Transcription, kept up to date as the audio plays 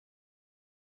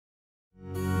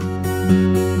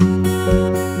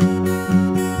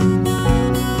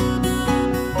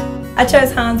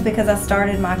chose Hinds because I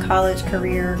started my college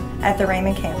career at the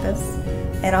Raymond campus,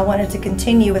 and I wanted to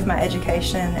continue with my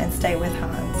education and stay with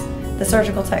Hinds. The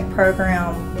surgical tech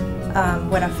program,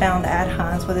 what I found at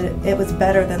Hinds was it was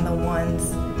better than the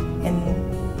ones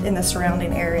in the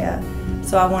surrounding area.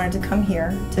 So I wanted to come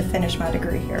here to finish my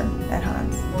degree here at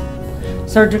Hinds.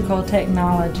 Surgical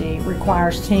technology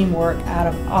requires teamwork out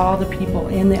of all the people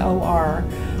in the OR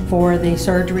for the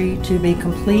surgery to be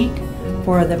complete,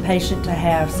 for the patient to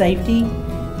have safety,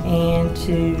 and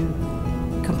to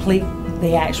complete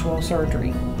the actual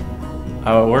surgery.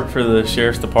 I worked for the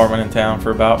Sheriff's Department in town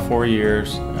for about 4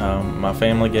 years. My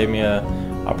family gave me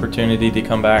an opportunity to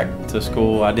come back to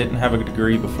school. I didn't have a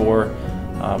degree before,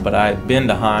 but I had been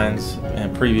to Hinds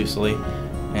previously,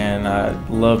 and I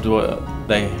loved what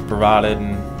they provided,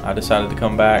 and I decided to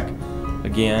come back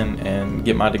again and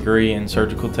get my degree in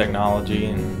surgical technology,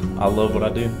 and I love what I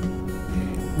do.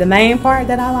 The main part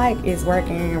that I like is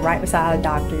working right beside the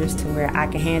doctors to where I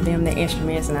can hand them the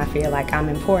instruments and I feel like I'm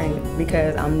important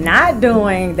because I'm not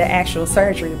doing the actual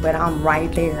surgery, but I'm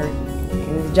right there.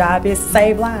 And the job is to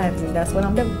save lives, and that's what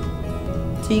I'm doing.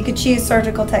 So you could choose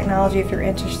surgical technology if you're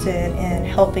interested in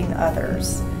helping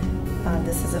others.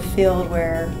 This is a field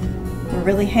where we're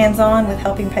really hands-on with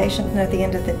helping patients, and at the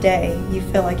end of the day, you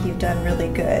feel like you've done really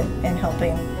good in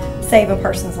helping save a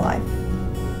person's life.